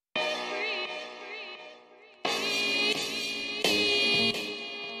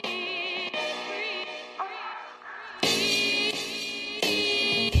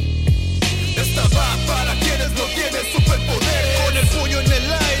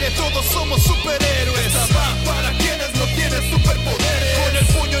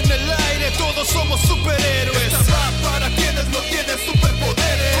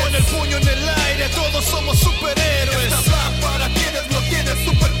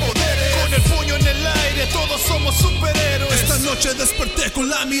Anoche desperté con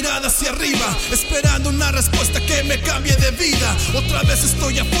la mirada hacia arriba, esperando una respuesta que me cambie de vida. Otra vez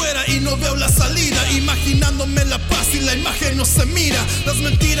estoy afuera y no veo la salida, imaginándome la paz y la imagen no se mira. Las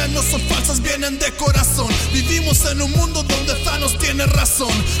mentiras no son falsas, vienen de corazón. Vivimos en un mundo donde Thanos tiene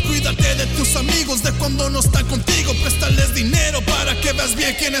razón. Cuídate de tus amigos, de cuando no están contigo. Préstales dinero para que veas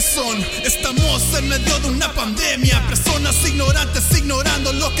bien quiénes son. Estamos en medio de una pandemia, personas ignorantes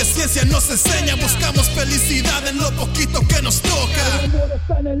ignorando lo que ciencia nos enseña. Buscamos felicidad en lo poquito que nos toca. El amor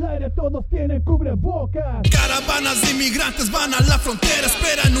está en el aire, todos tienen cubrebocas. Caravanas de inmigrantes van a la frontera,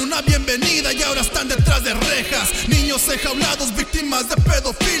 esperan una bienvenida y ahora están detrás de rejas. Niños enjaulados, víctimas de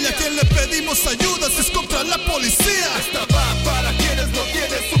pedofilia. ¿A quién le pedimos ayuda si es contra la policía? Esta va para quienes no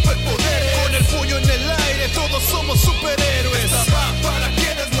tienen superpoderes. Con el puño en el aire, todos somos superhéroes. Esta va para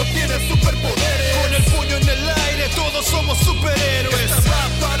quienes no tienen superpoderes. Con el puño en el aire, todos somos superhéroes. Esta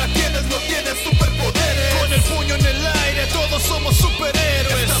va para quienes no tienen superpoderes. Con el puño en el aire, todos somos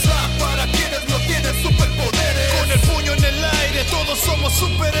superhéroes. Esta va para quienes no tienen superpoderes. Con el puño en el aire, todos somos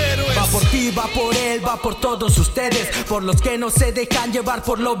superhéroes. Va por ti, va por él, va por todos ustedes, por los que no se dejan llevar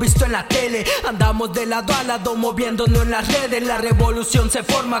por lo visto en la tele. Andamos de lado a lado moviéndonos en las redes. La revolución se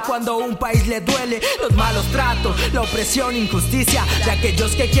forma cuando un país le duele. Los malos tratos, la opresión, injusticia de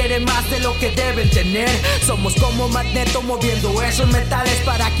aquellos que quieren más de lo que deben tener. Somos como magneto moviendo esos metales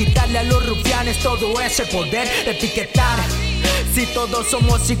para quitarle a los rufianes todo ese poder. Etiquetar, si todos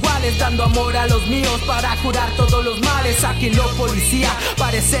somos iguales, dando amor a los míos para curar todos los males. Aquí los policías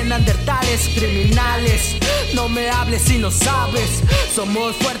parecen neandertales, criminales. No me hables si no sabes.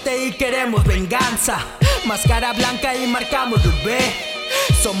 Somos fuertes y queremos venganza. Máscara blanca y marcamos V.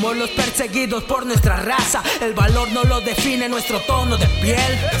 Somos los perseguidos por nuestra raza. El valor no lo define nuestro tono de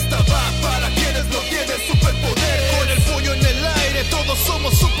piel. Esta va para quienes no tienen superpoderes. Con el puño en el aire, todos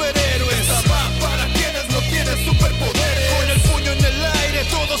somos superhéroes. Esta va para quienes no tienen superpoderes. Con el puño en el aire,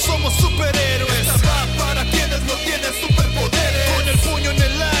 todos somos superhéroes. Esta va para quienes no tienen superpoderes. Con el puño en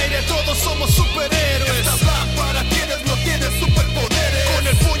el aire, todos somos superhéroes. Esta va para quienes no tienen superpoderes. Con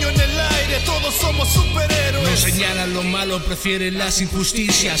el puño en el aire, todos somos superhéroes. No señalan lo malo, prefieren las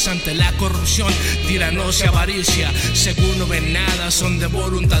injusticias. Ante la corrupción, tiranos y avaricia. Según no ven nada, son de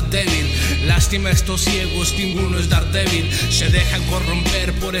voluntad débil. Lástima a estos ciegos, ninguno es Daredevil. Se dejan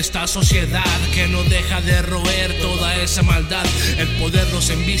corromper por esta sociedad que no deja de roer toda esa maldad. El poder los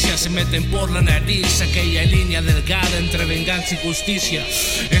envicia, se meten por la nariz. Aquella línea delgada entre venganza y justicia.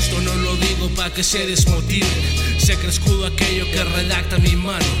 Esto no lo digo para que se desmotiven. Sé que escudo aquello que redacta mi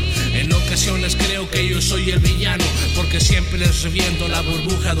mano. En ocasiones creo que yo soy el villano, porque siempre les reviento la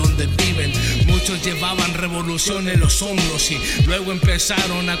burbuja donde viven. Muchos llevaban revolución en los hombros y luego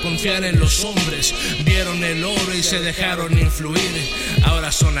empezaron a confiar en los hombres. Vieron el oro y se dejaron influir.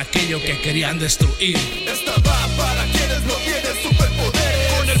 Ahora son aquellos que querían destruir. Esta va para